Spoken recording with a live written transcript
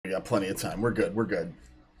We got plenty of time. We're good. We're good.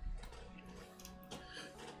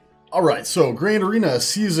 All right, so Grand Arena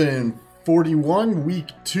Season 41, Week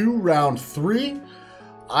 2, Round 3.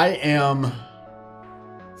 I am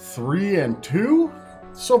 3-2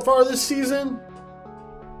 so far this season.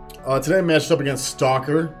 Today I matched up against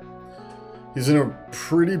Stalker. He's in a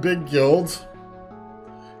pretty big guild.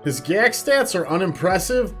 His GAC stats are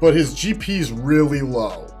unimpressive, but his GP's really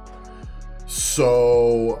low.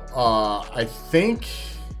 So, I think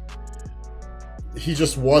he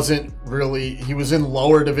just wasn't really... He was in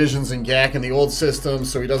lower divisions in GAC in the old system,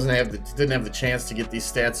 so he didn't have the chance to get these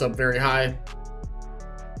stats up very high.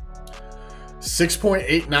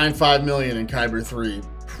 6.895 million in Kyber 3.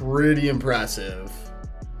 Pretty impressive.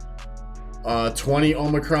 20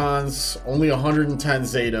 Omicrons, only 110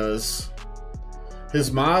 Zetas.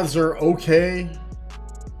 His mods are okay.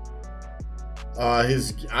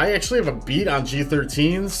 I actually have a beat on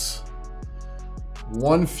G13s,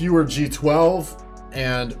 one fewer G12,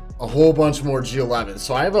 and a whole bunch more G11.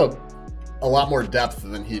 So I have a lot more depth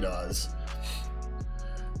than he does.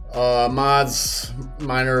 Mods,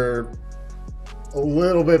 mine are a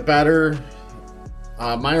little bit better.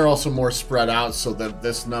 Mine are also more spread out, so that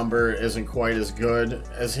this number isn't quite as good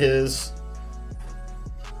as his.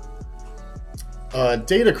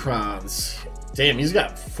 Datacrons. Damn, he's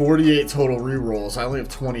got 48 total rerolls. I only have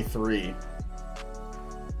 23.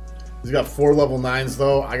 He's got 4 level 9s,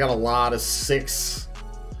 though. I got a lot of 6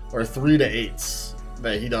 or 3 to 8s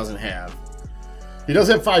that he doesn't have. He does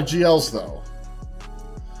have 5 GLs, though.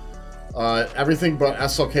 Everything but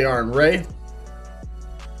SLKR and Ray.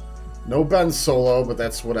 No Ben solo, but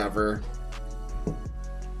that's whatever.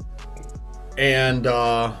 And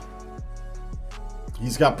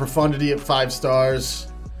he's got Profundity at 5 stars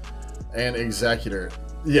and Executor.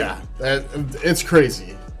 Yeah, it's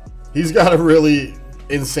crazy. He's got a really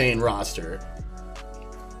insane roster.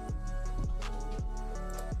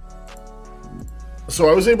 So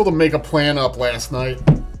I was able to make a plan up last night,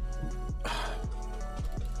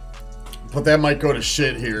 but that might go to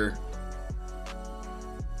shit here.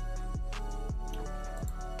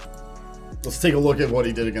 Let's take a look at what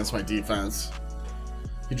he did against my defense.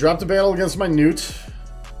 He dropped a battle against my Newt.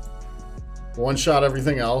 One-shot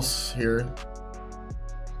everything else here.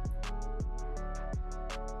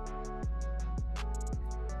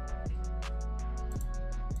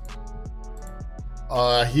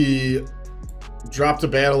 He dropped a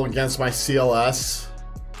battle against my CLS.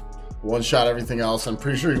 One-shot everything else. I'm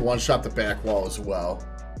pretty sure he one-shot the back wall as well.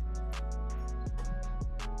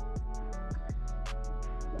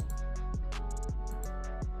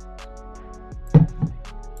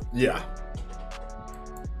 Yeah.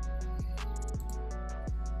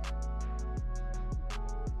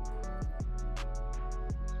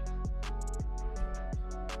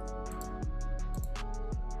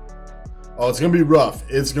 Oh, it's gonna be rough.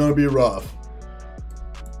 It's gonna be rough.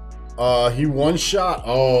 He one-shot.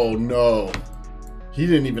 Oh no, he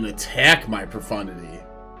didn't even attack my Profundity.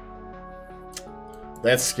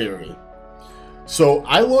 That's scary. So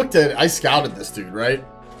I scouted this dude, right?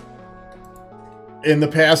 In the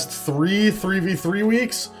past 3v3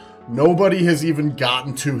 weeks, nobody has even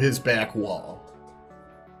gotten to his back wall.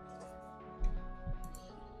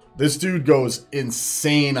 This dude goes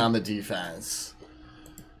insane on the defense,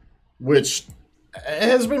 which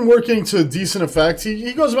has been working to decent effect.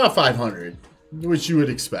 He goes about 500, which you would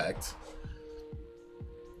expect.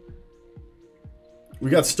 We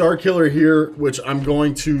got Star Killer here, which I'm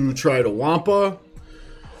going to try to Wampa.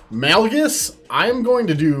 Malgus, I'm going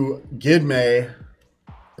to do Gidme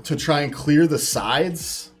to try and clear the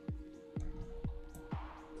sides.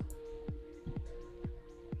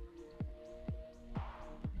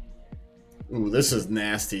 Ooh, this is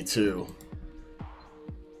nasty too.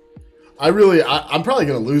 I'm probably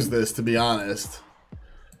gonna lose this, to be honest.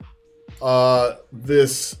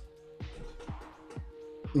 This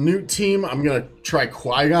Newt team, I'm gonna try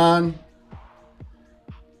Qui-Gon.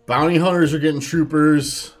 Bounty Hunters are getting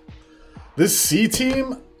Troopers. This C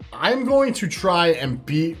team, I'm going to try and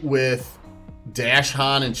beat with Dash,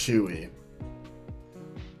 Han, and Chewie.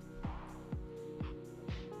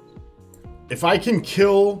 If I can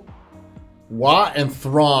kill Wat and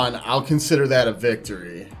Thrawn, I'll consider that a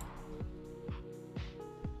victory.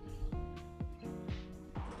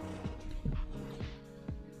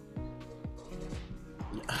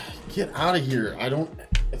 Get out of here.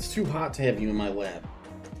 It's too hot to have you in my lap.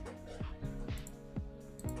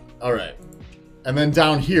 All right. And then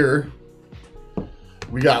down here,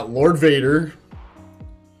 we got Lord Vader,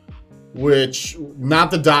 which, not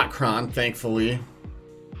the Dotcron, thankfully.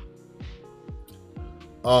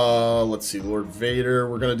 Let's see, Lord Vader.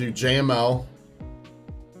 We're going to do JML.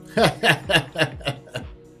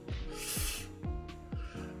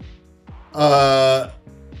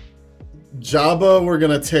 Jabba, we're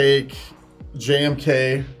gonna take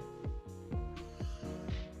JMK.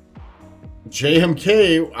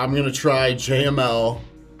 JMK, I'm gonna try JML.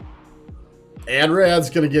 Adrad's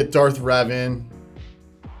gonna get Darth Revan.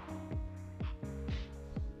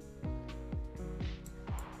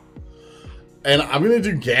 And I'm gonna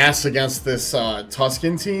do gas against this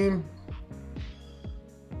Tusken team.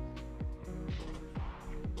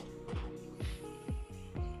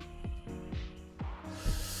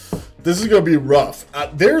 This is going to be rough.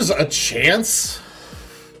 There's a chance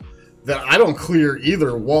that I don't clear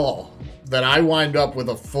either wall. That I wind up with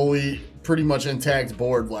a fully, pretty much intact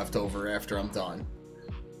board left over after I'm done.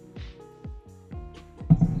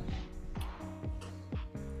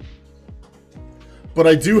 But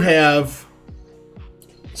I do have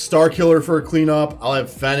Starkiller for a cleanup. I'll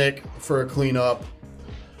have Fennec for a cleanup.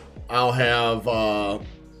 I'll have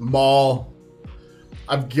Maul.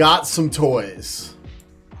 I've got some toys.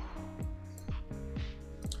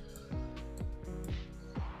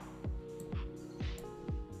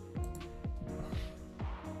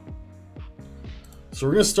 So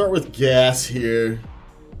we're going to start with gas here.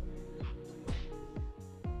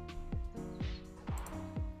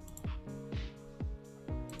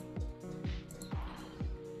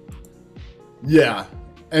 Yeah.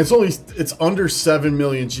 And it's under 7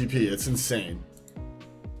 million GP. It's insane.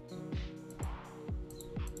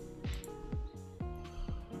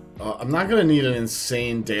 I'm not going to need an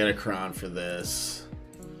insane Datacron for this.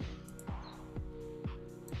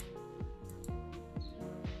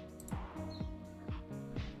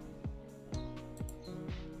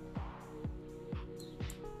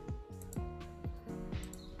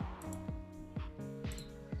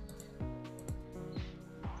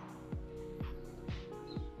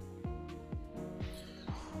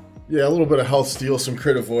 Yeah, a little bit of health steal, some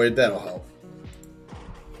crit avoid, that'll help.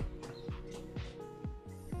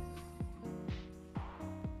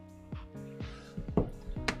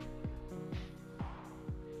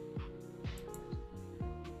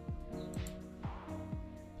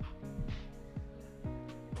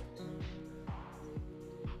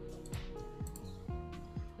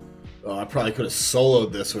 Oh, I probably could have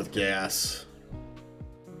soloed this with gas.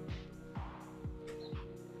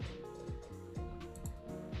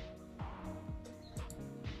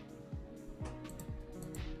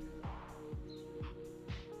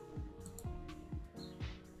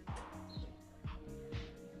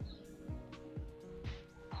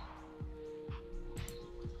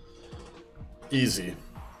 Easy.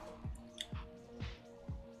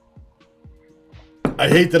 I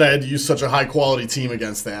hate that I had to use such a high quality team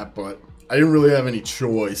against that, but I didn't really have any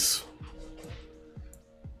choice.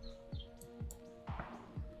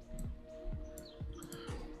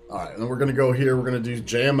 Alright, and then we're going to go here. We're going to do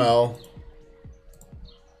JML.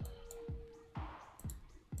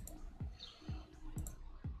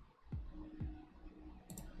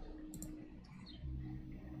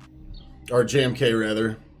 Or JMK,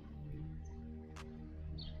 rather.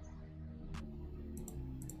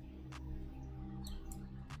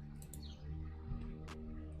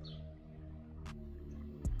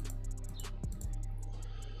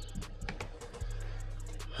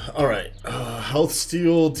 All right, health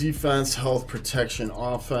steal, defense, health protection,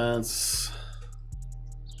 offense.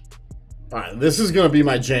 All right, this is going to be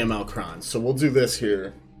my JML cron, so we'll do this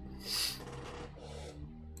here.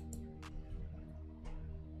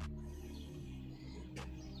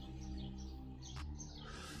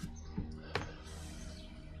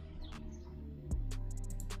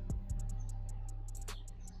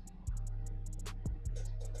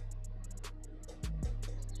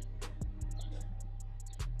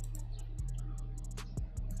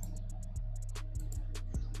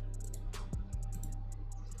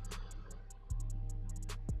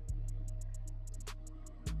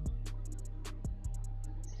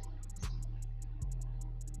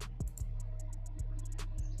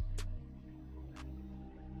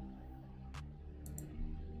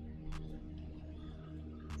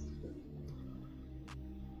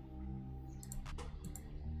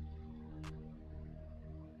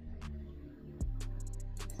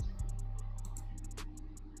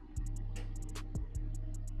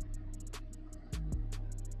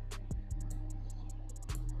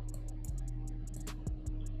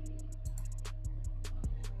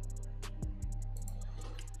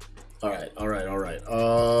 All right.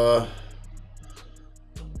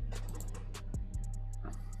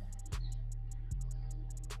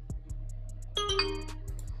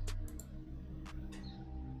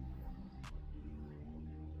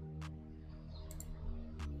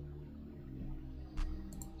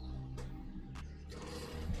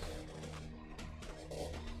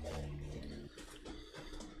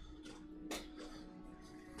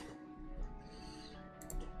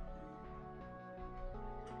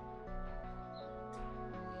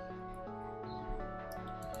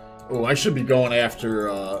 Oh, I should be going after,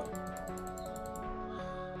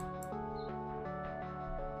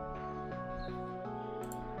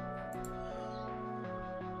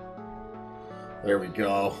 there we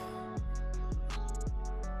go.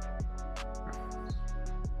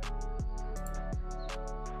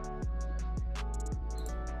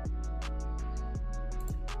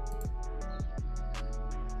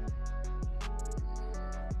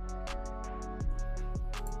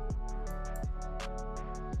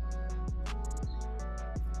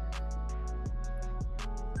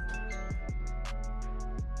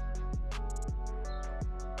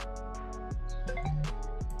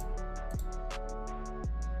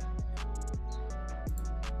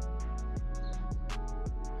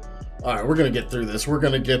 All right, we're going to get through this. We're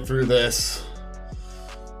going to get through this.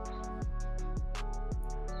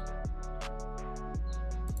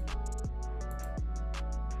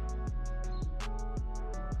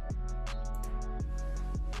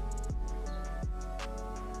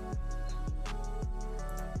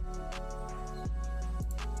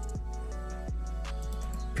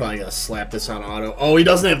 Probably got to slap this on auto. Oh, he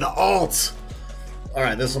doesn't have the alt. All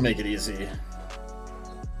right, this will make it easy.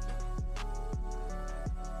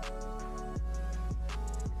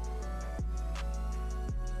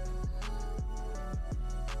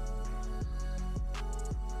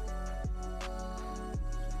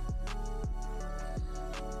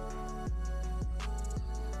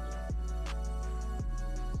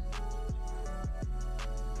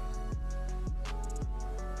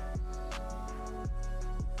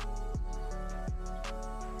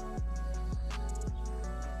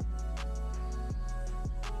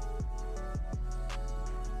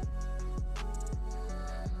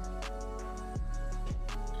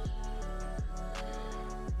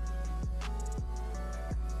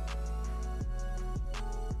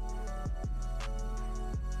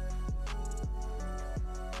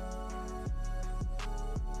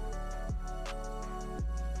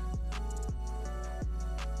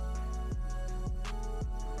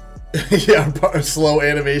 Yeah, slow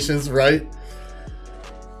animations, right?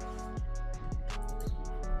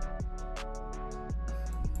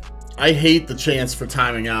 I hate the chance for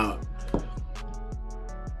timing out.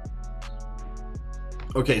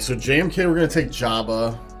 Okay, so JMK, we're going to take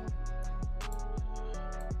Jabba.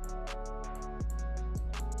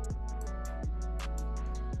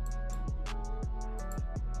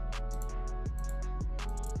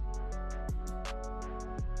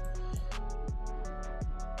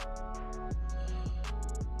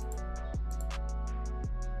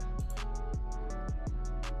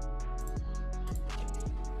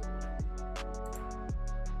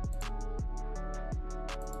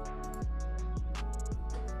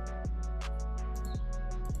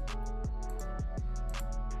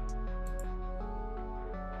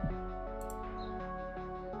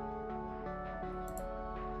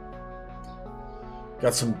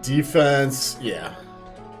 Got some defense. Yeah.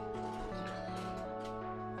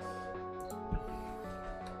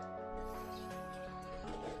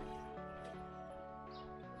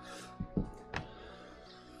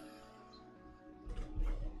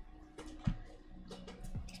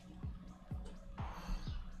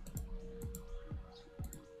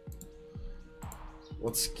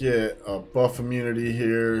 Let's get a buff immunity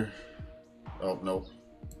here. Oh, nope.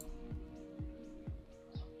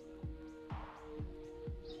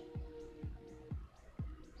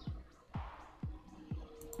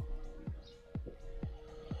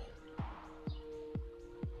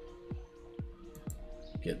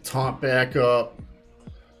 Get taunt back up.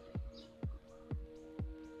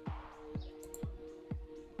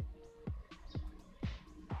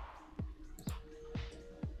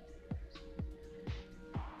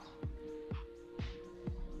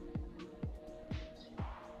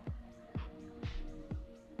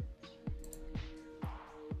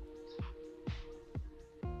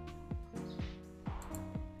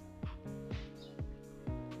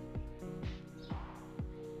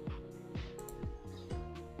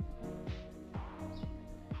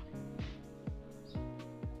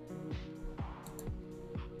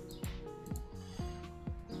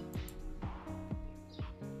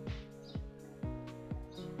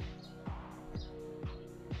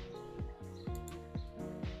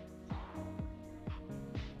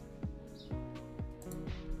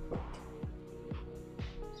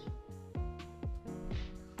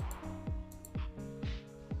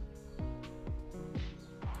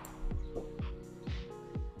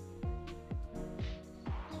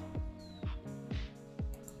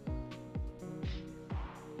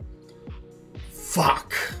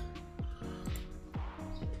 Fuck.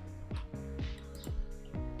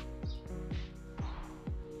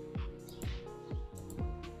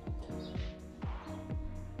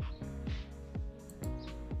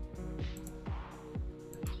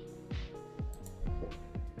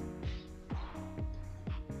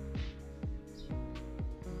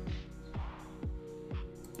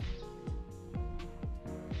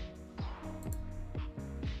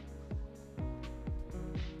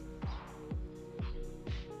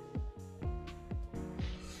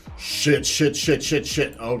 Shit, shit, shit, shit,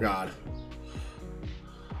 shit. Oh, God.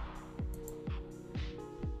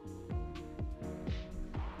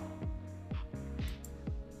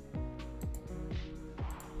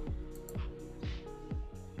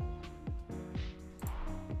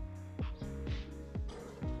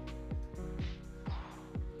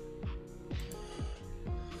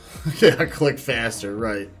 Yeah, click faster,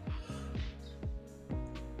 right.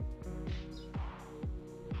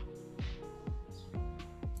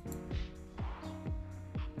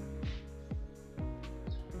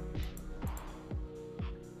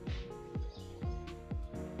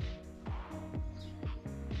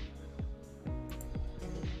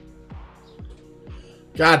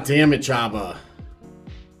 God damn it, Jabba.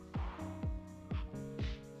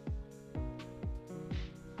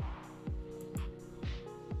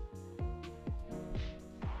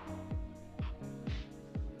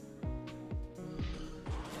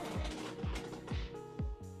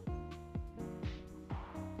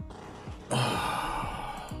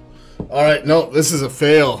 All right, no, this is a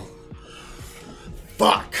fail.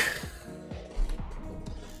 Fuck.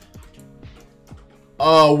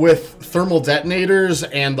 With thermal detonators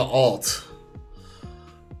and the alt.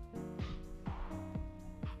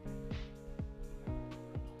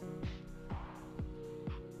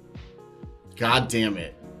 God damn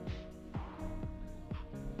it.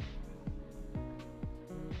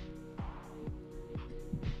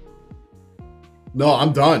 No,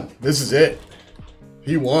 I'm done. This is it.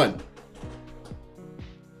 He won.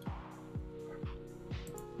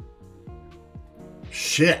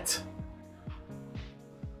 Shit.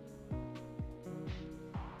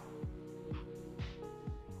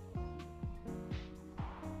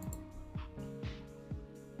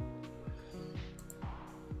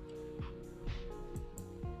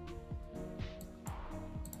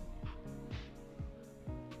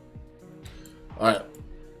 All right.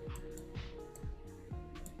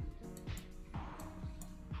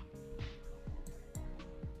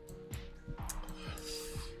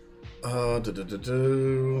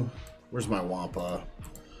 Where's my Wampa?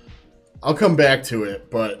 I'll come back to it,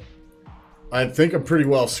 but I think I'm pretty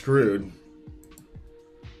well screwed.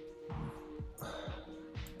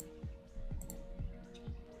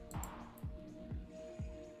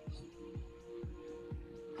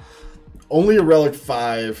 Only a Relic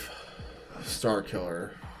 5 Star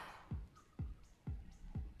Killer.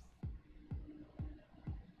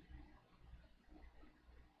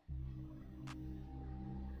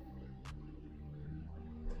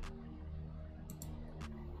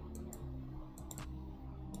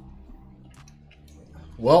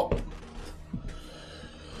 Well,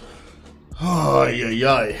 oh,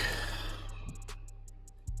 yeah.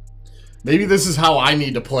 Maybe this is how I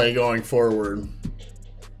need to play going forward.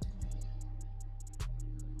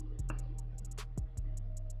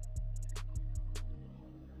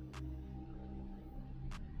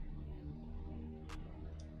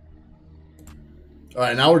 All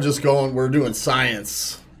right, now we're doing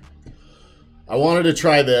science. I wanted to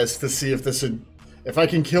try this to see if I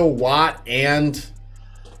can kill Watt and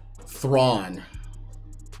Thrawn.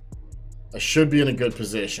 I should be in a good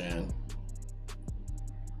position.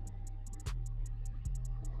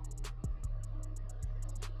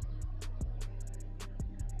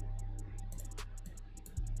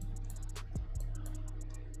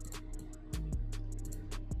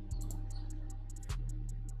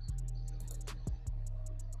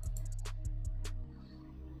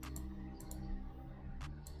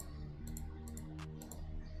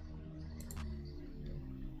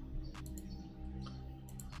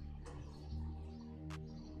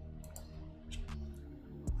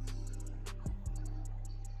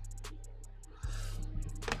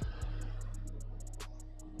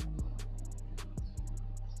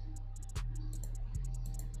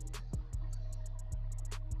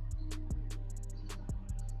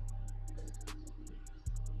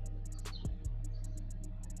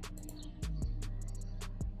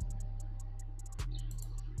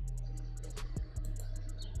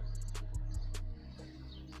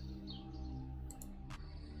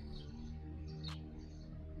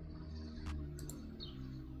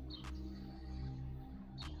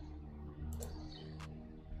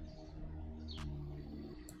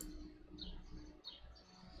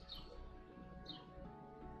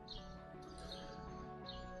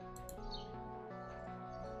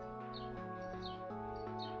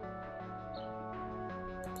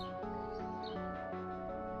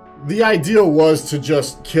 The ideal was to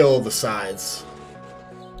just kill the sides.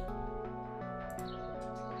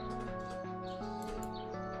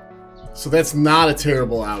 So that's not a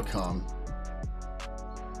terrible outcome.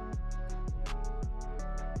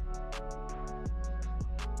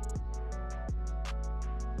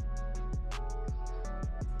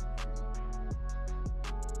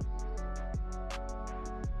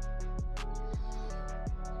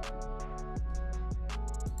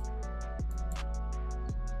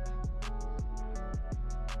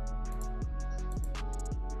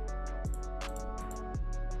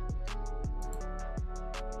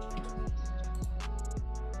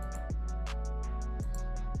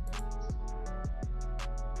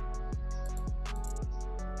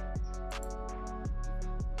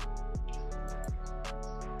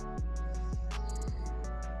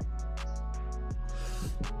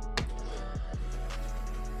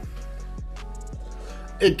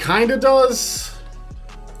 It kind of does.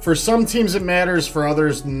 For some teams it matters, for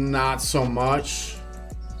others not so much.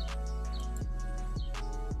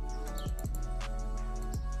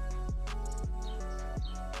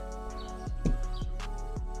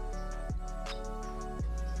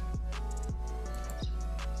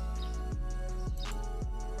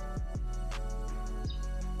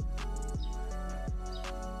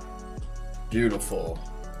 Beautiful.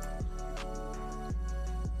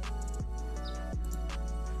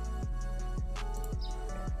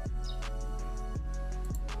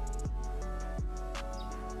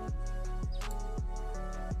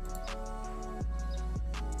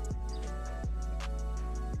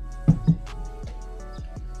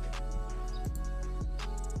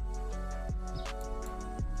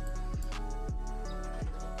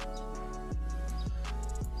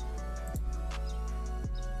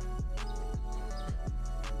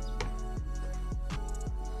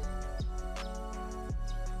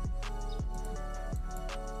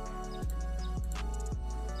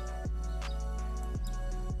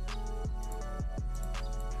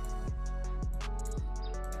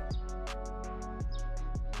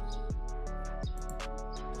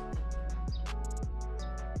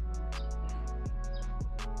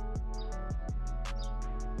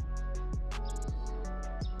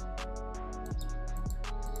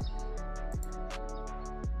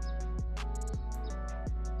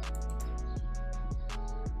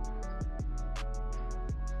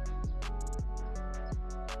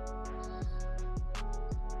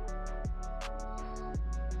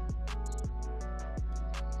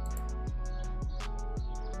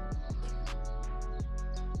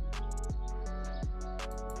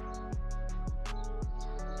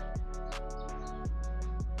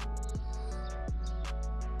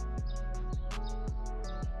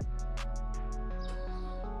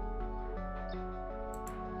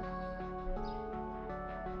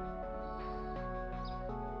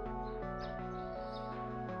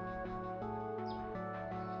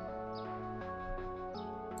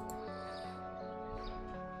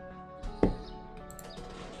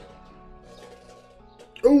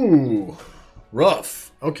 Ooh,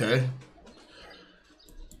 rough. Okay.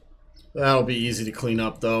 That'll be easy to clean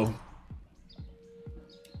up, though.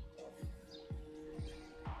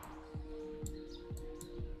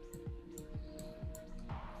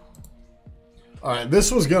 All right,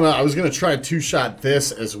 this was I was gonna try two-shot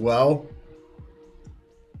this as well.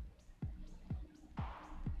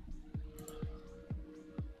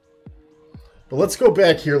 But let's go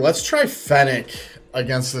back here. Let's try Fennec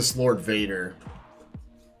against this Lord Vader.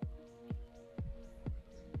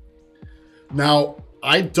 Now,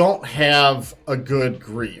 I don't have a good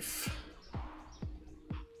Grief.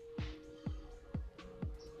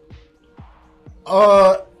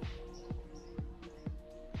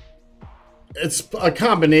 It's a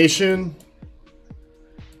combination.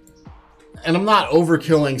 And I'm not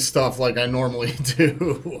overkilling stuff like I normally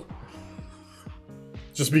do.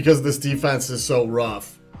 Just because this defense is so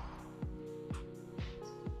rough.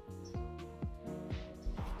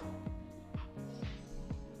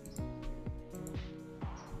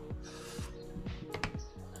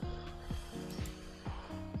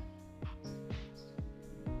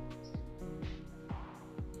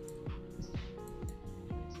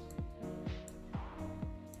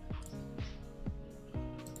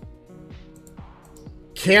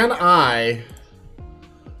 Can I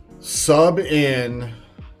sub in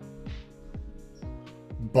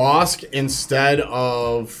Bosk instead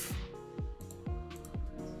of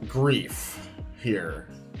Grief here?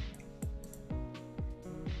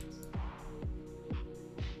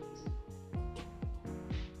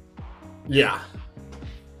 Yeah.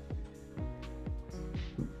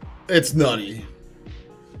 It's nutty.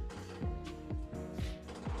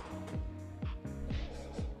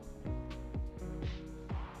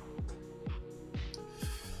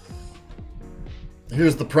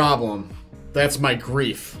 Here's the problem. That's my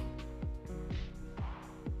Grief.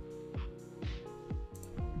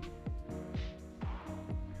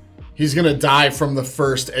 He's gonna die from the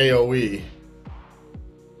first AoE.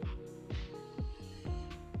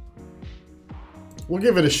 We'll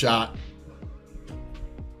give it a shot.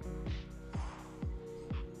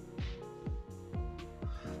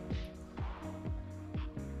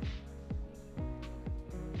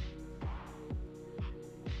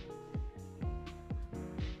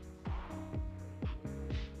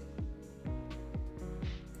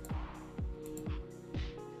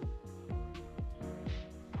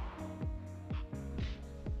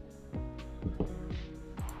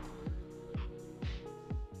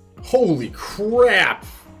 Holy crap!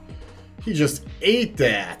 He just ate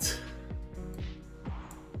that.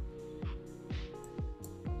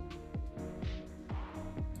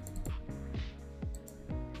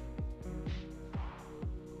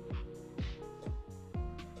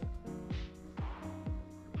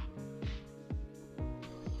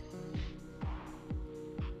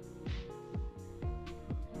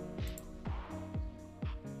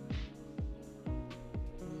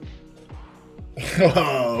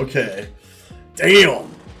 Oh, okay. Damn.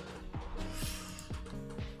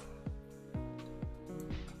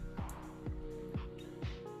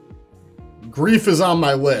 Grief is on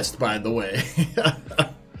my list, by the way.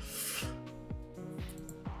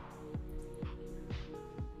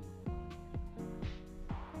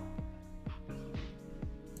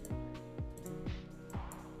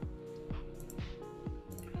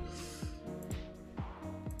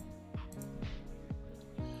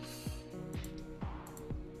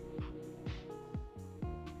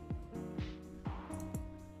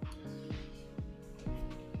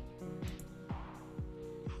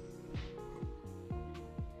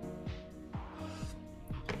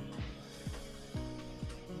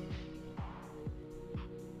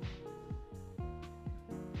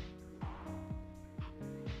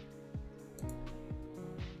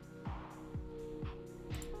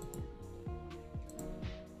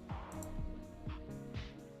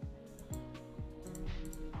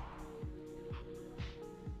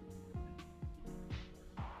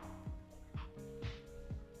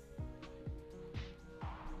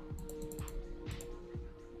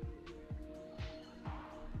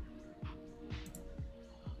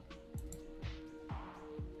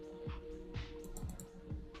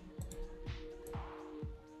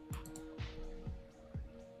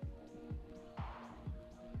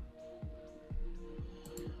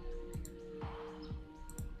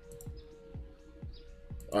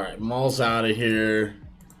 All right, Maul's out of here.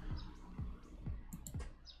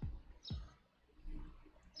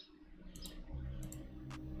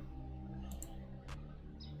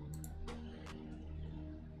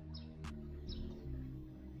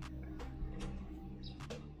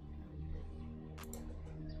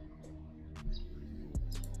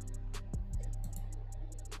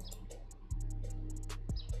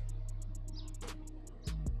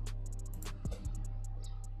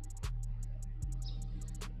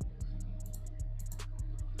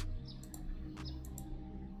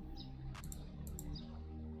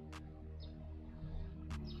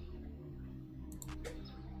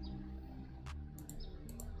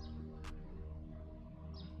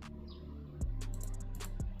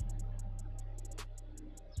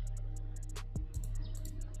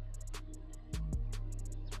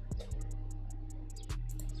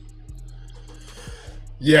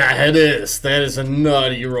 Yeah, it is. That is a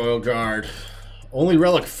nutty Royal Guard. Only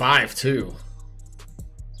Relic 5, too.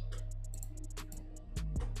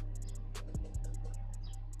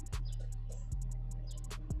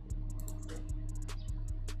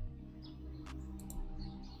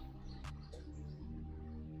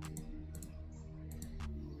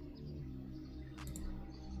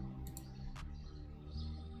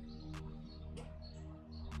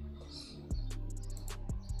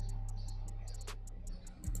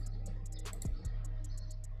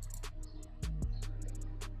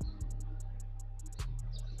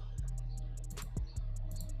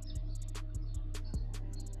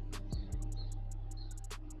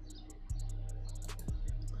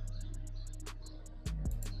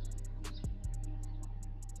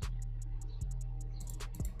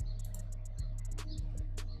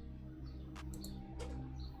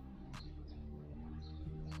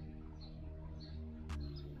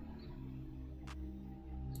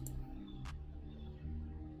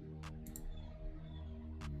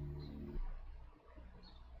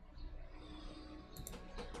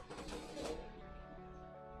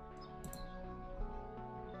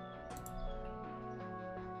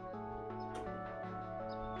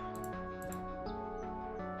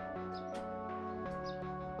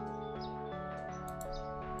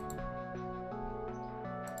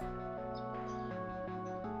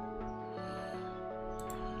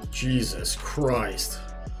 Jesus Christ.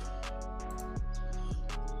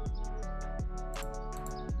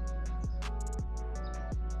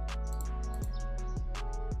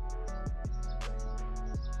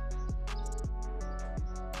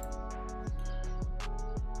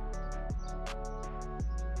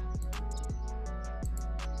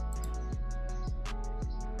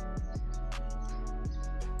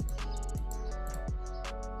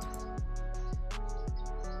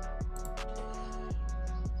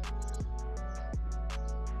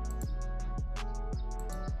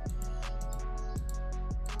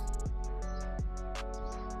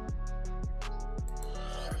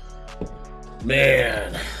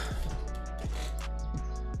 Man.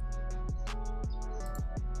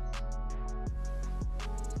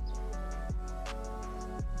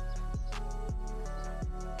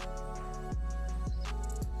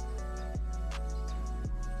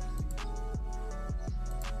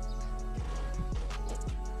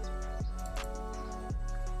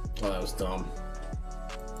 Oh, that was dumb.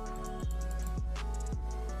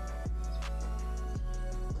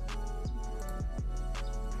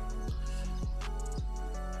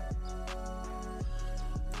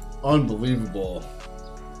 Unbelievable.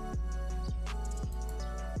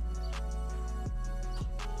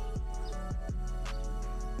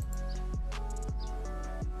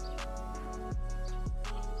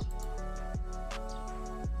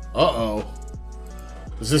 Uh-oh.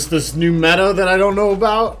 Is this new meta that I don't know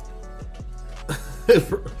about?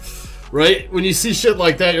 Right? When you see shit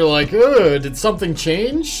like that, you're like, ugh, did something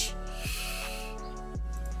change?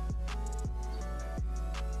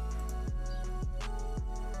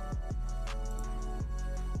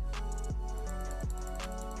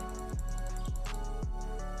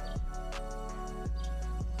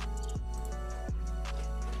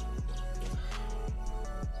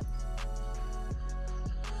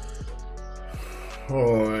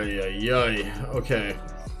 Oh, yeah. Okay.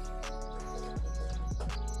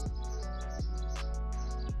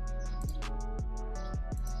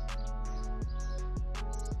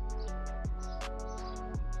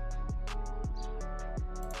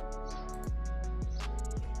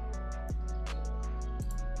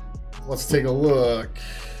 Let's take a look.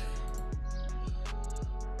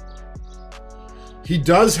 He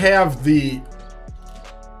does have the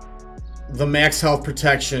max health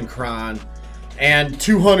protection, Kron, and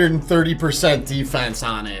 230% defense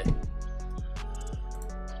on it.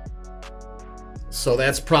 So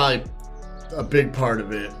that's probably a big part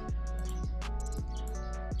of it.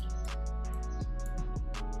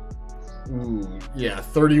 Ooh, yeah,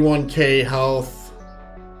 31k health.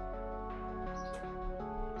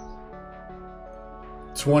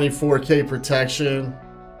 24k protection.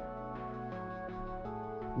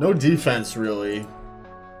 No defense, really.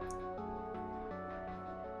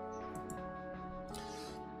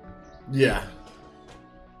 Yeah.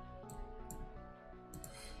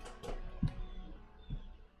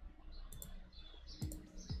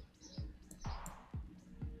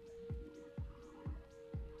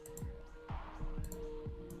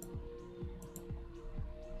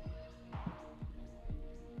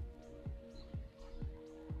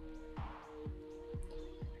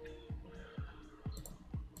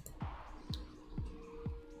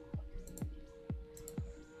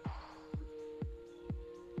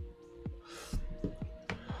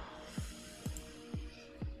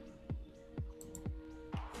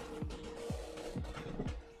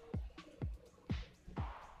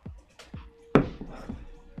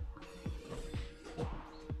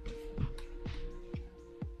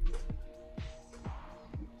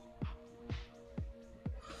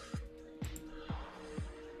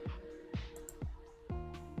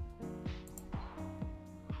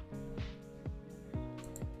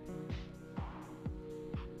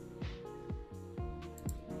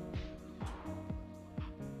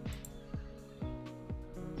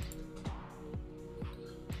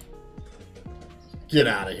 Get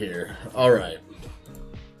out of here. All right.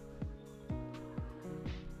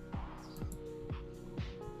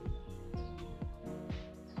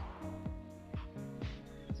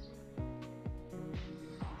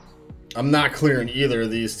 I'm not clearing either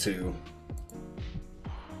of these two.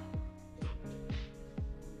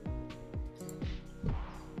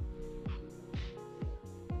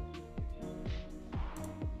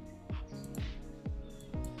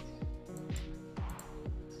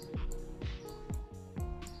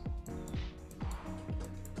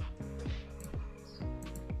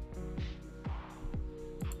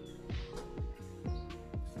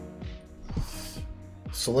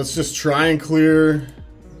 So let's just try and clear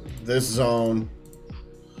this zone.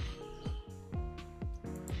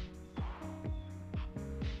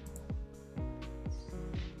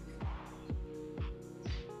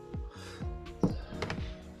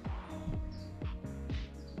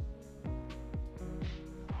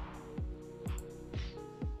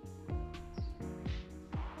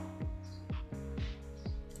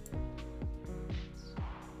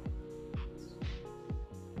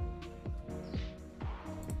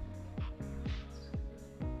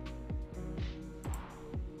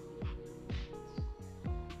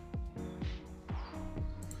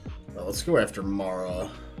 Let's go after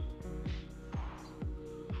Mara.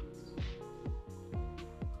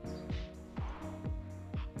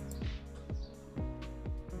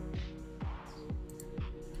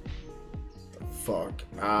 The fuck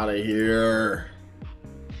out of here.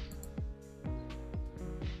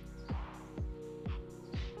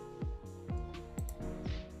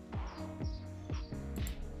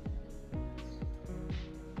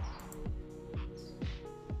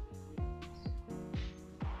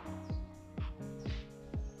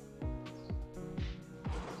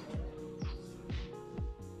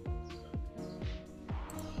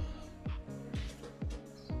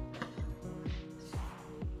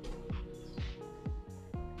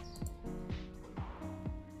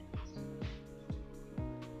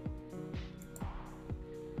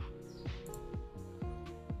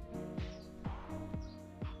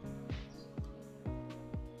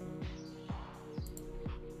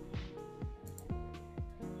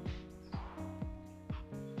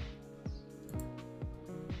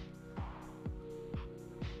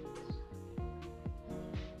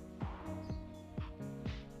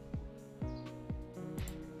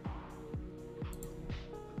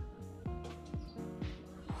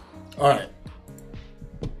 All right.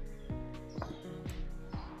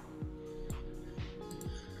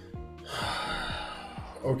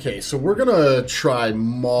 Okay, so we're gonna try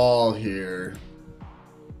Maul here.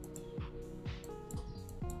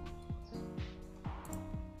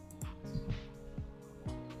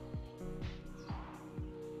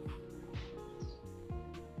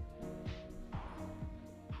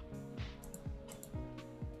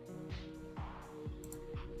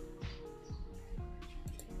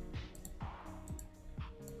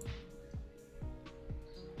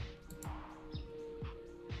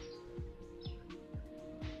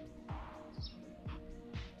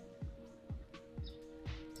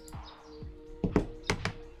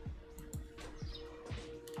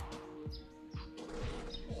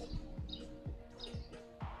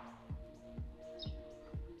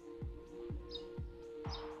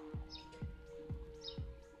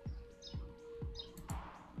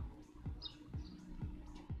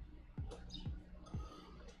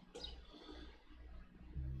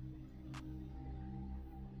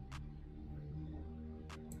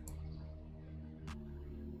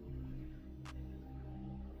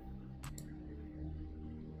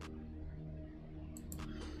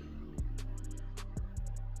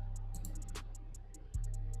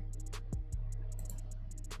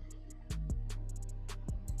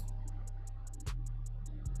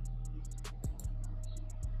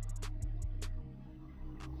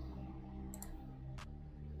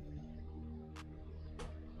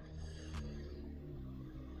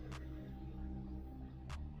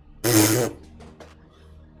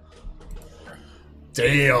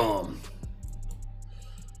 Damn.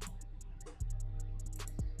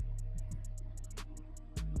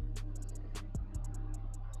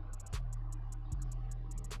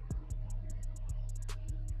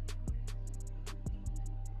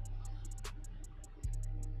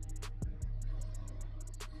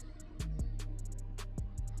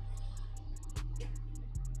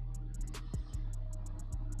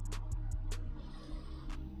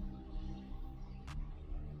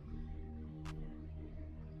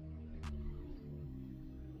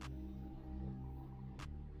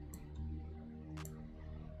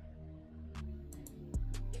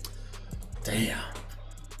 Damn.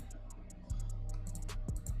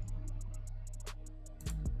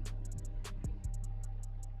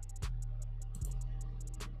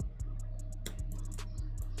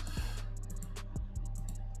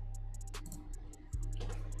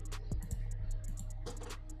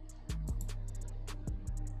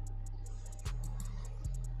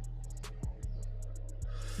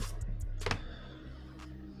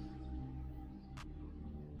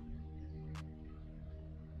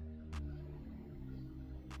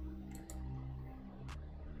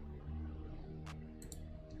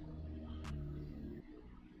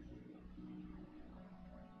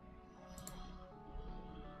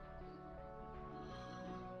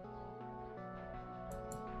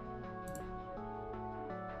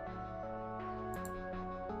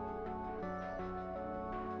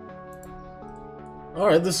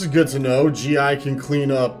 Alright, this is good to know. GI can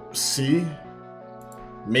clean up C.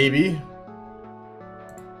 Maybe.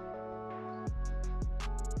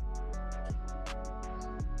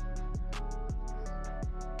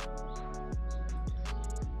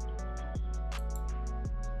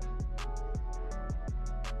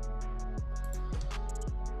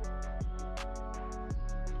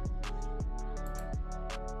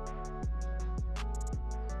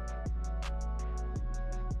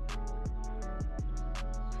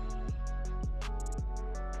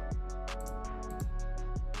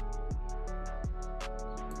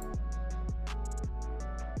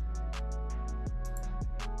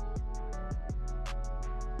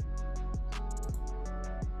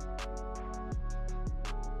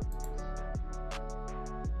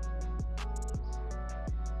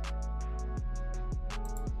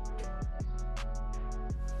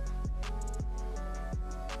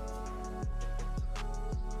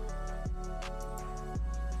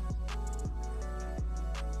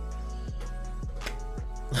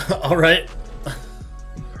 All right.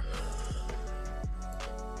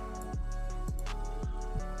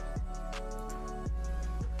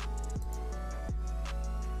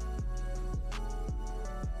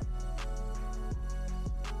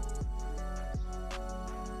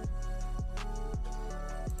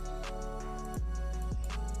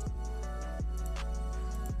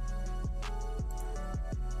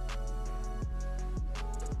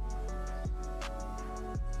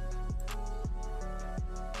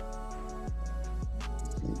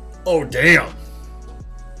 Oh, damn.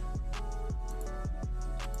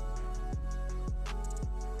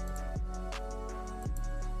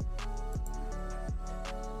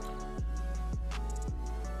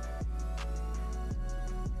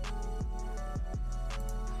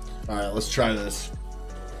 Alright, let's try this.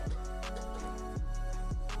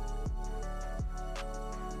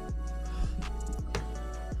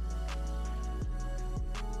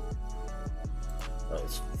 Alright,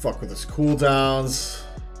 let's fuck with his cooldowns.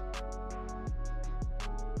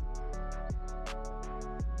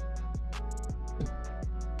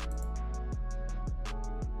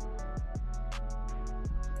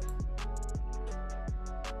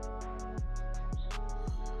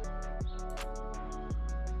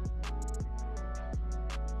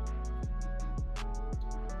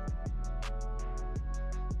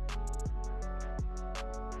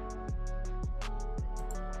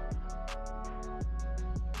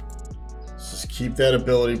 Just keep that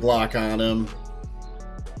ability block on him.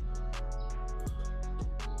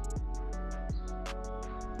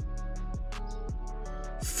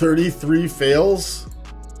 $33 fails?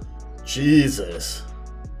 Jesus.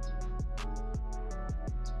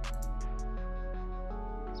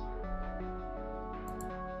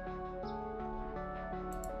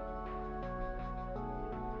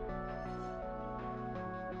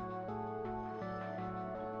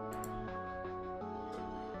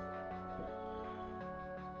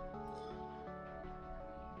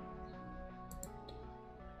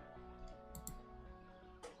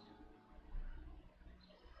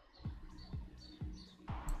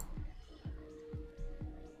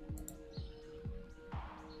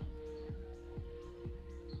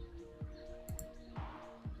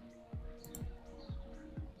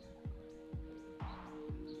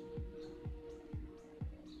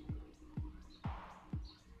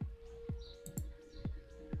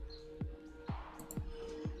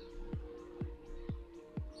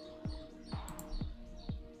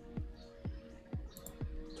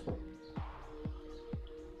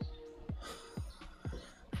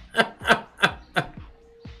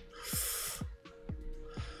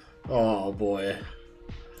 Oh boy.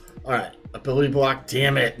 Alright. Ability block.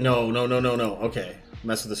 Damn it. No. Okay.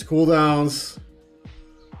 Mess with his cooldowns.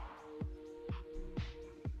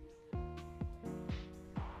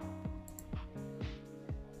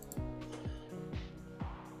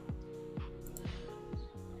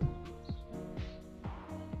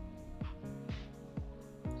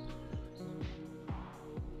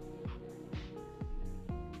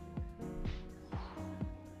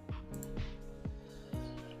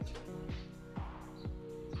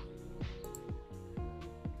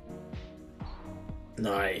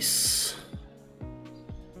 Nice.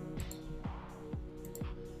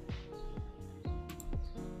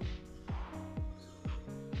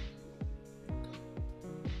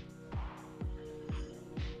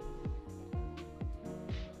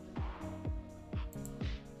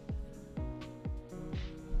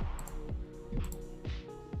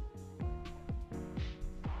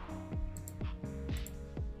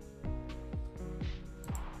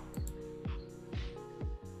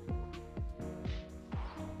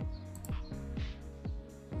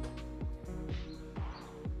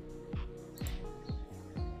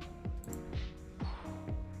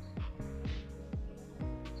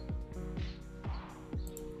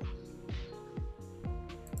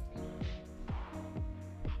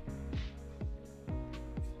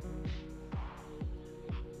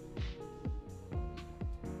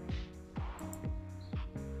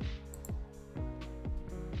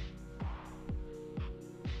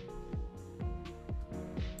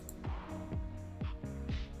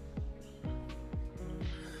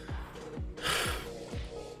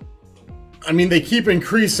 I mean, they keep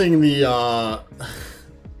increasing the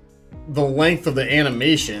length of the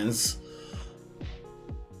animations.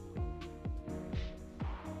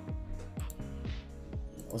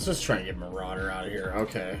 Let's just try and get Marauder out of here.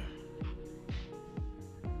 Okay.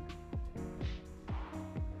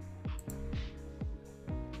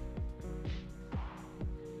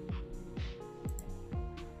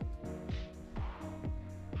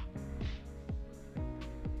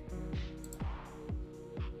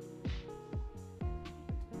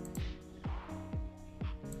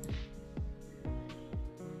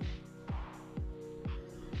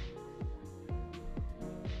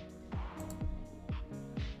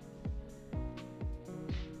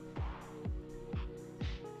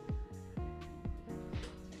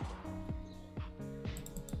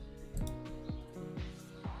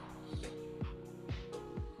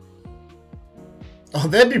 Oh,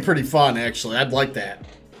 that'd be pretty fun, actually. I'd like that.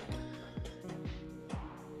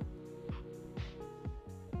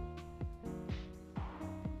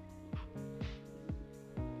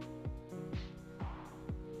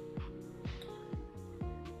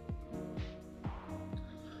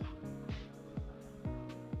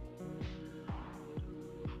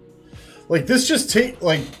 Like, this just take,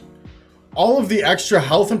 like, all of the extra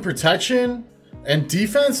health and protection and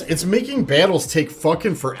defense, it's making battles take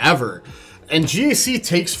fucking forever. And GAC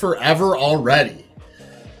takes forever already.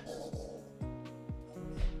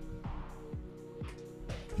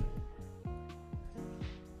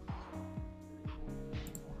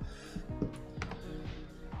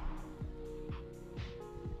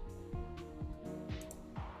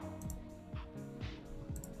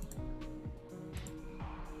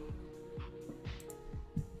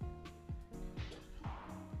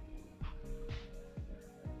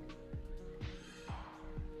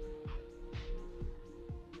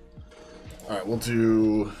 All right, we'll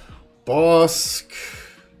do Bosk.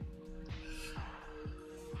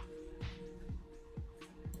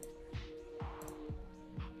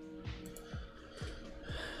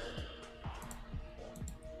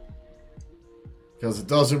 Because it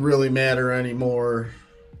doesn't really matter anymore.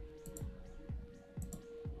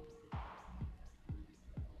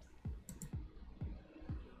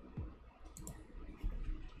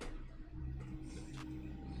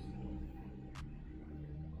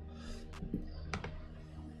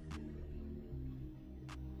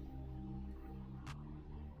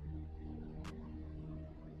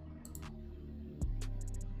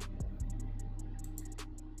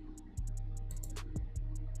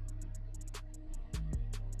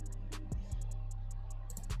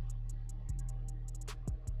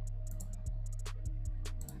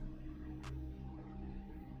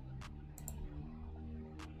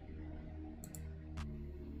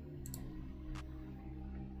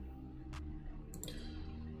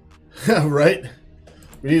 Right?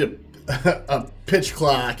 We need a pitch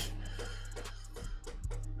clock.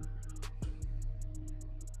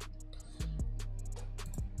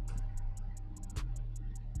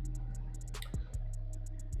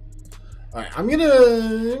 All right,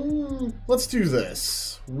 let's do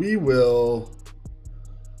this. We will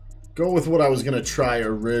go with what I was gonna try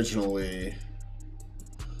originally,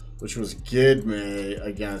 which was Gidme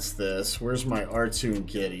against this. Where's my R2 and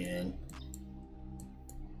Gideon?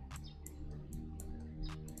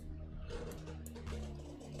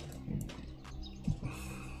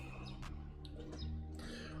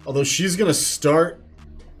 Although she's going to start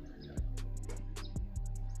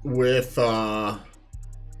with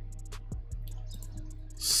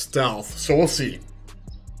stealth. So we'll see.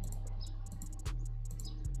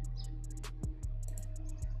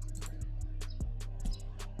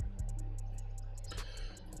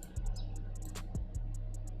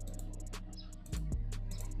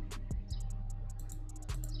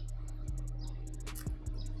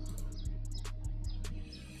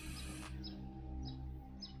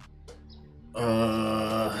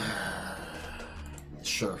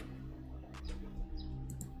 Sure.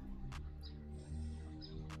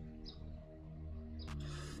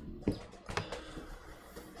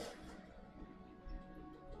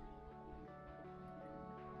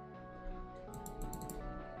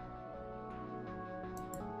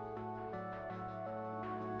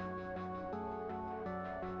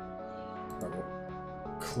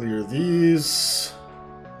 Clear these.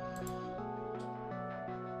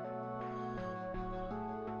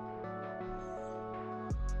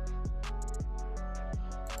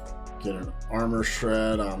 Get an armor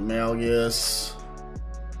shred on Malgus.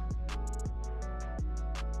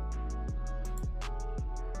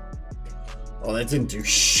 Oh, that didn't do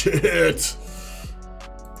shit.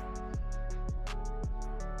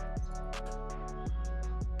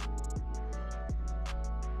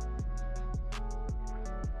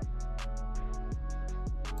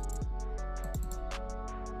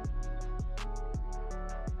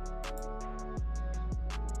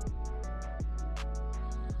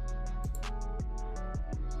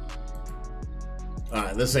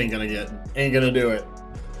 Alright, this ain't gonna do it.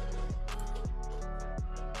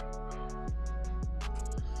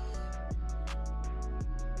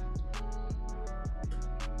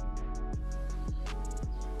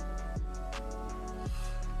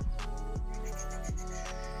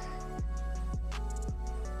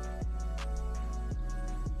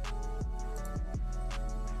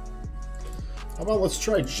 How about let's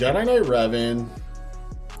try Jedi Knight Revan,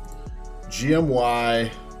 GMY,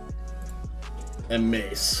 and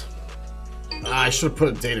Mace. I should have put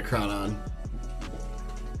a Datacron on.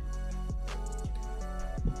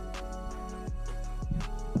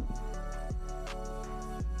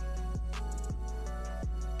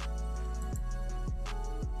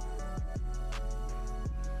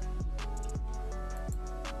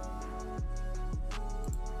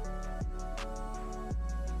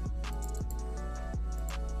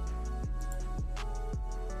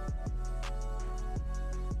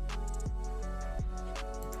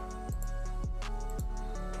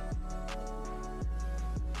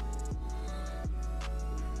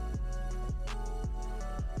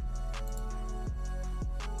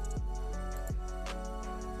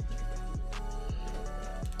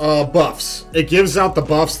 Buffs. It gives out the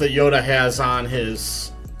buffs that Yoda has on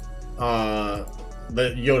his... that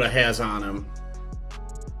Yoda has on him.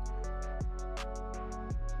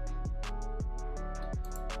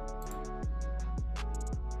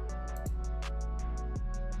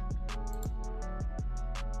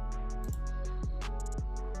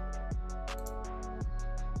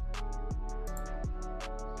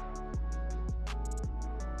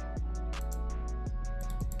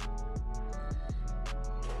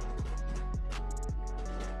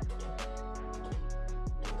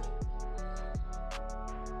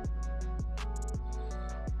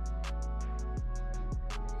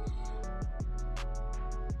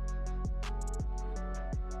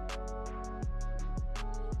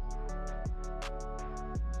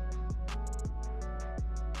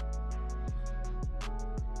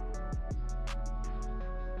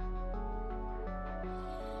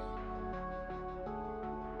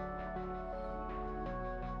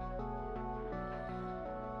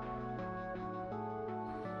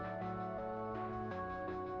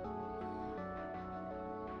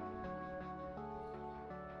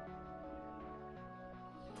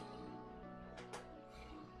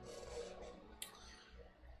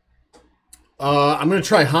 I'm going to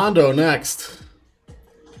try Hondo next.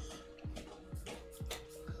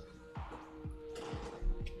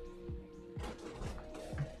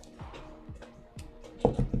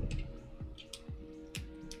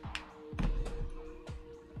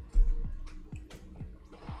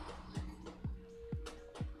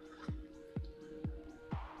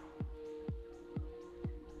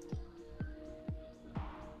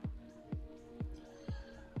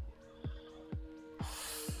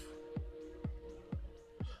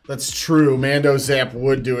 That's true. Mando Zap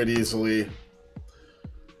would do it easily.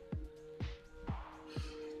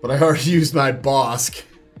 But I already used my Bosk.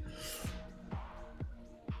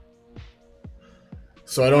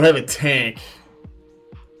 So I don't have a tank.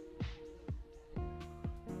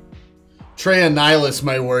 Trey and Nihilus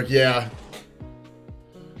might work, yeah.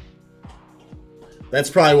 That's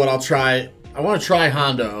probably what I'll try. I want to try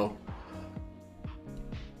Hondo.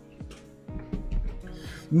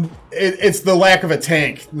 It's the lack of a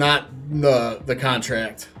tank, not the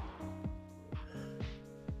contract.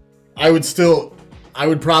 I would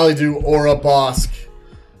probably do Aura Bosk,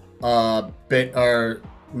 or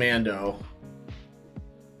Mando.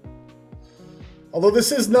 Although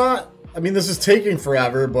this is not, I mean, this is taking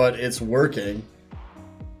forever, but it's working.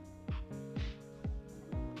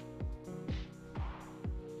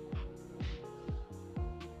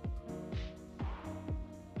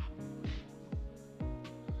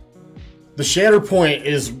 The Shatterpoint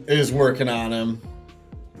is working on him.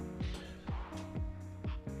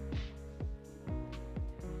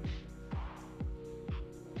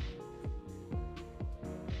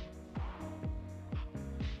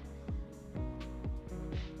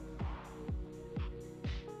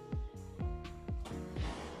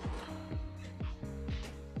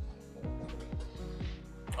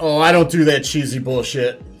 Oh, I don't do that cheesy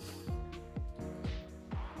bullshit.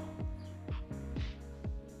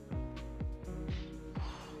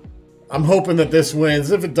 I'm hoping that this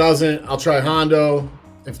wins. If it doesn't, I'll try Hondo.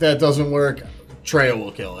 If that doesn't work, Traya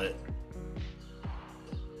will kill it.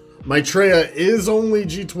 My Traya is only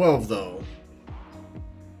G12, though.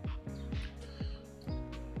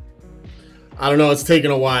 I don't know. It's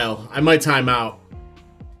taking a while. I might time out.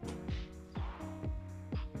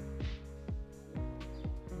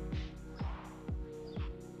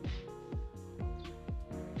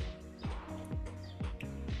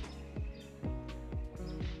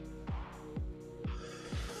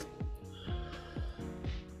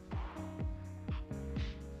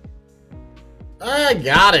 I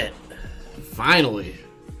got it. Finally.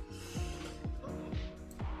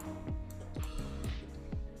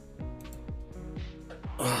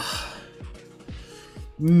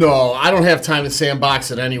 No, I don't have time to sandbox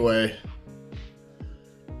it anyway.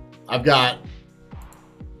 I've got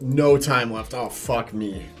no time left. Oh, fuck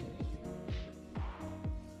me.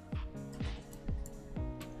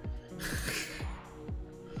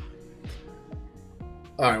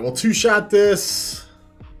 Alright, we'll two-shot this.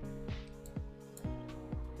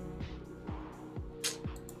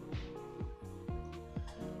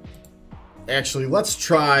 Actually, let's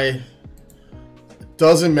try. It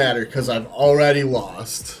doesn't matter because I've already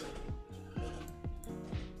lost.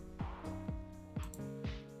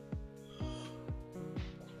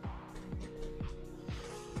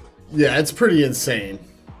 Yeah, it's pretty insane.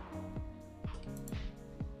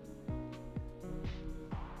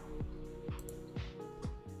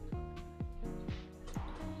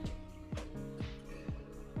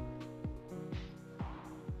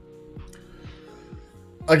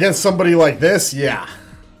 Against somebody like this, yeah.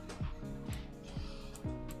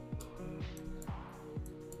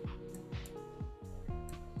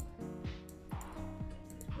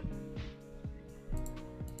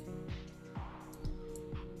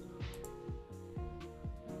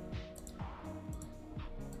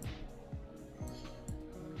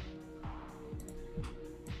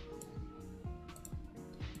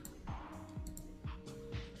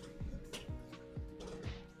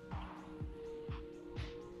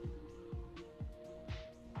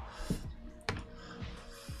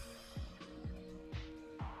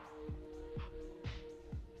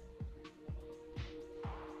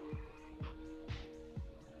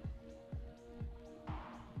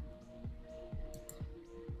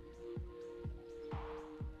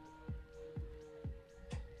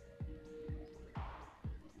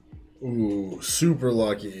 Ooh, super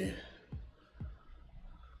lucky.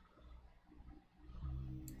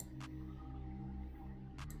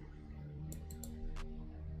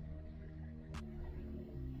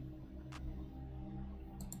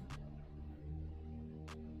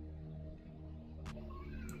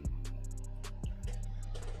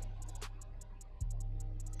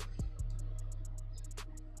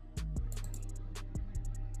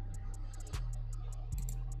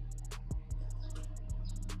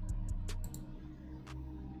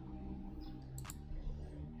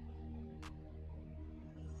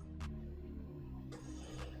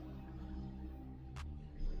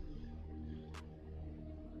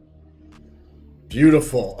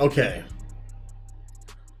 Beautiful. Okay.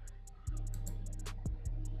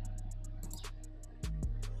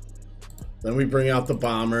 Then we bring out the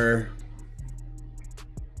bomber.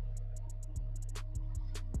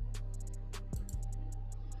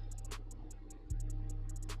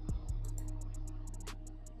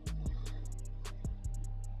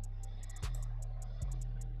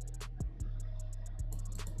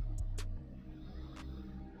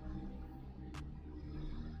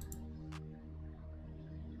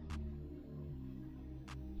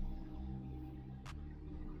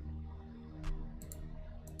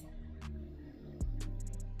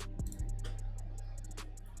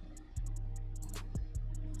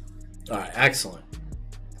 All right, excellent.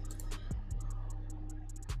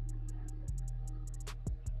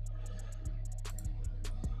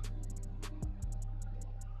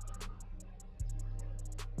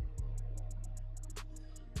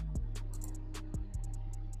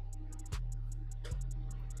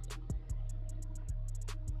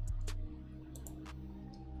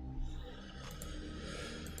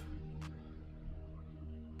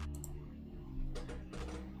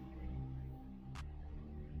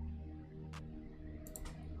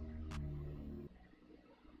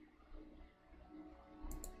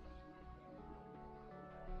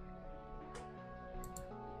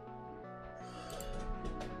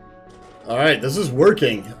 All right, this is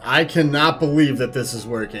working. I cannot believe that this is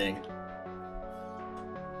working.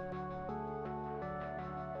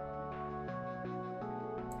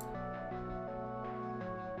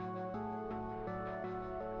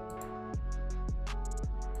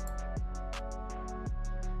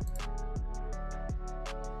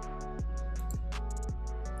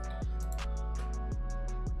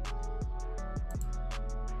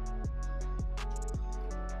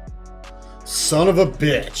 Son of a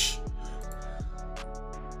bitch.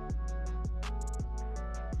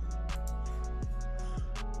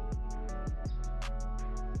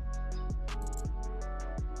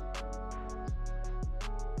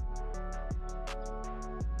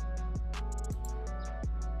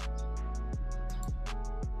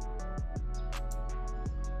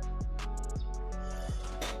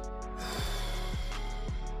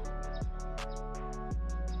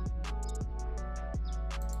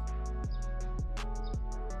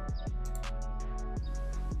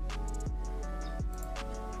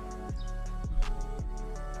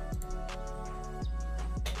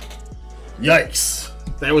 Yikes.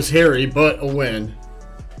 That was hairy, but a win.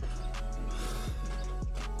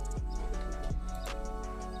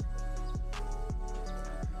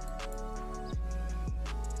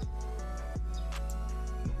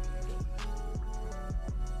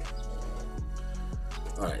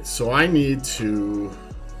 Alright, so I need to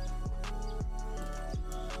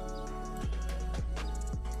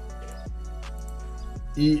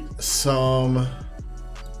eat some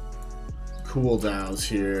cooldowns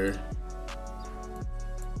here.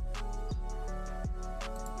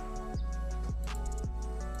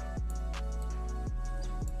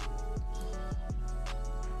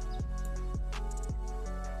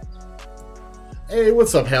 Hey,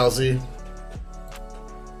 what's up, Halsey?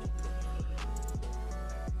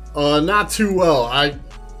 Not too well.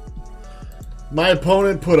 My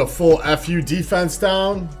opponent put a full FU defense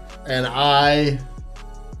down, and I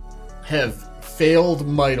have failed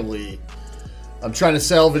mightily. I'm trying to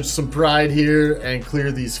salvage some pride here and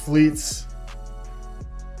clear these fleets.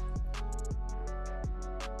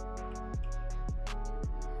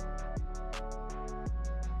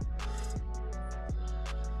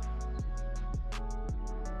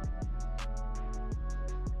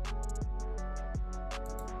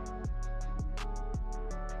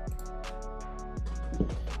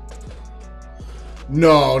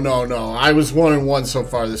 No. I was 1-1 so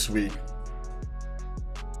far this week.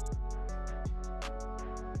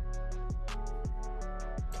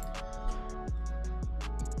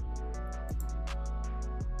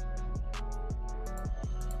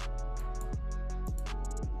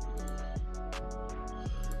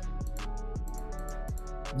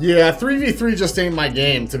 Yeah, 3v3 just ain't my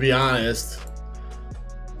game, to be honest.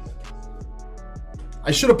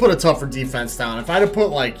 I should have put a tougher defense down. If I'd have put,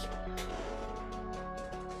 like,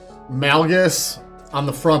 Malgus on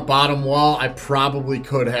the front bottom wall, I probably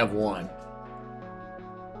could have won.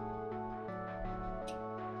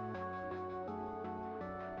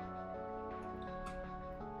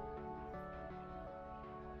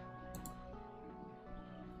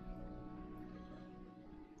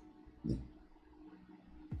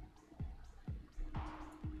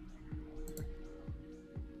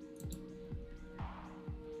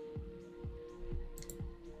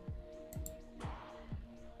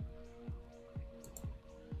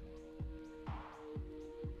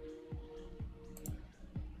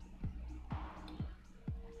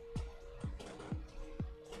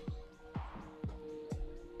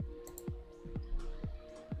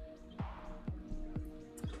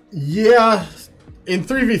 Yeah, in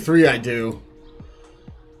 3v3 I do.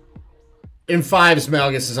 In 5s,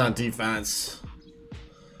 Malgus is on defense.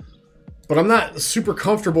 But I'm not super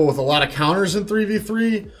comfortable with a lot of counters in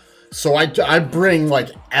 3v3, so I bring, like,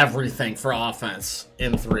 everything for offense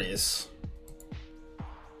in 3s.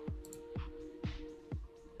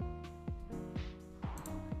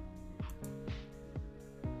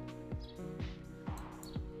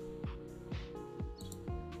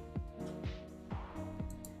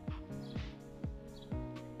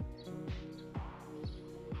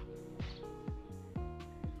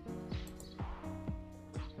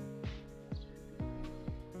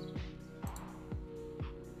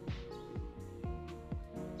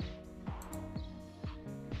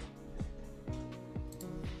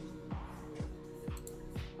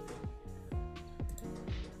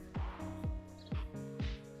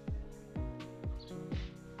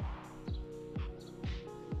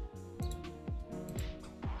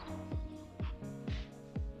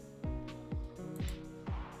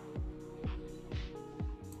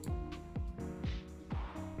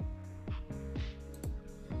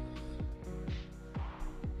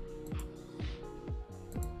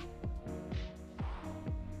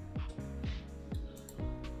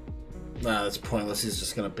 Nah, that's pointless. He's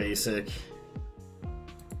just gonna basic.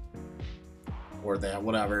 Or that,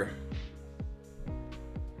 whatever.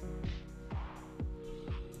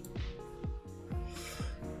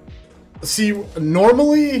 See,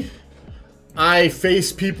 normally I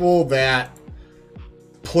face people that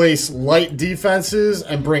place light defenses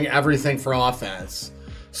and bring everything for offense.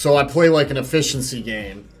 So I play like an efficiency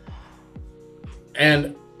game.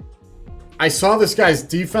 And I saw this guy's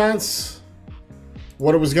defense,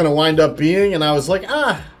 what it was going to wind up being, and I was like,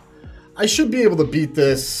 I should be able to beat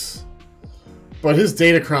this. But his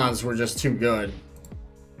Datacrons were just too good.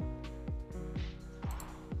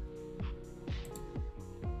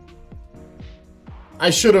 I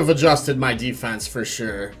should have adjusted my defense for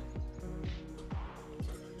sure.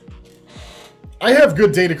 I have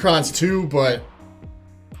good Datacrons too, but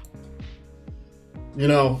you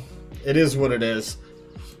know, it is what it is.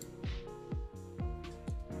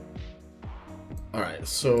 Alright,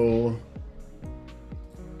 so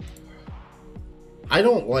I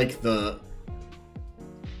don't like the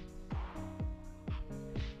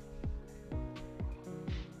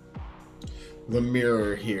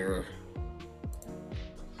mirror here.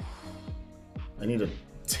 I need a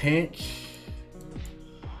tank.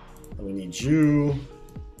 And we need you.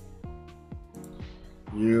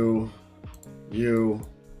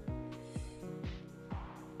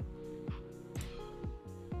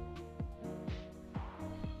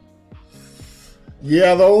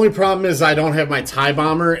 Yeah, the only problem is I don't have my TIE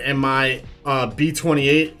Bomber, and my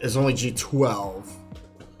B-28 is only G-12.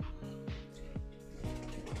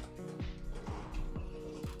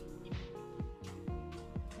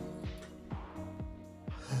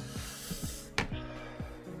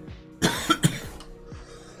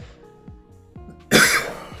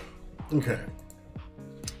 Okay.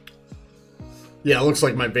 Yeah, it looks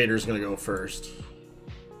like my Vader's gonna go first.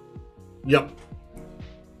 Yep.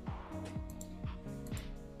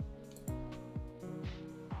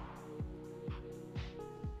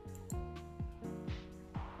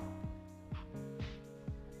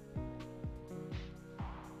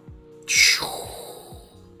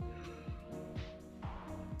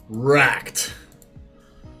 Racked.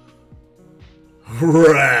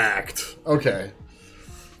 Racked. Okay.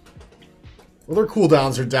 Well, their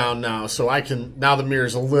cooldowns are down now, so I can... Now the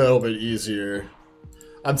mirror's a little bit easier.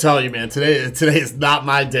 I'm telling you, man, today is not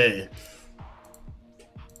my day.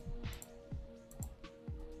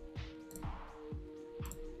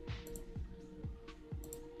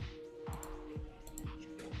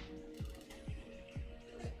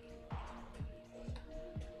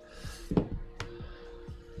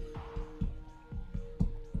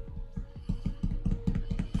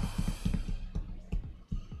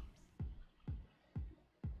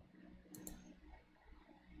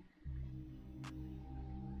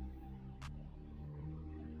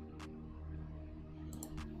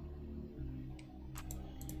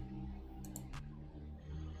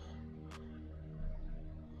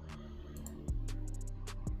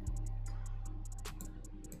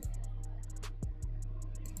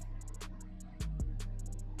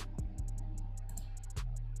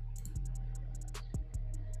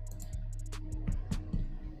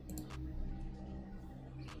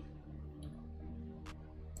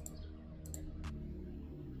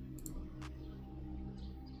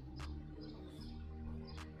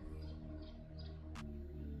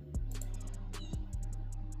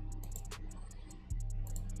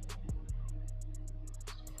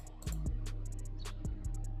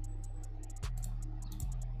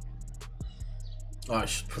 Oh, I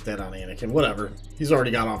should put that on Anakin. Whatever. He's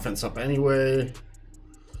already got offense up anyway.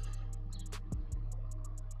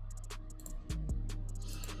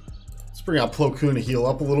 Let's bring out Plo Koon to heal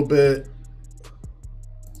up a little bit.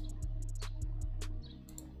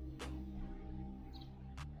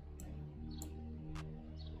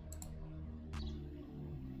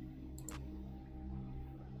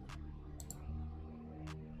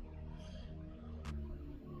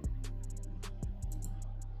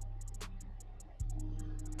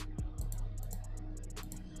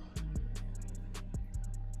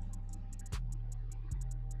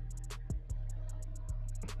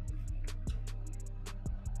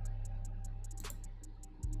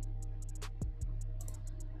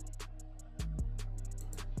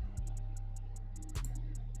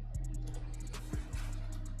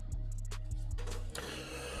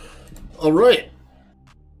 All right.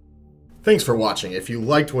 Thanks for watching. If you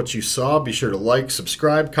liked what you saw, be sure to like,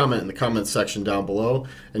 subscribe, comment in the comments section down below,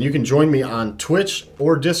 and you can join me on Twitch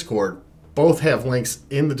or Discord. Both have links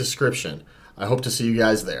in the description. I hope to see you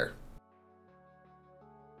guys there.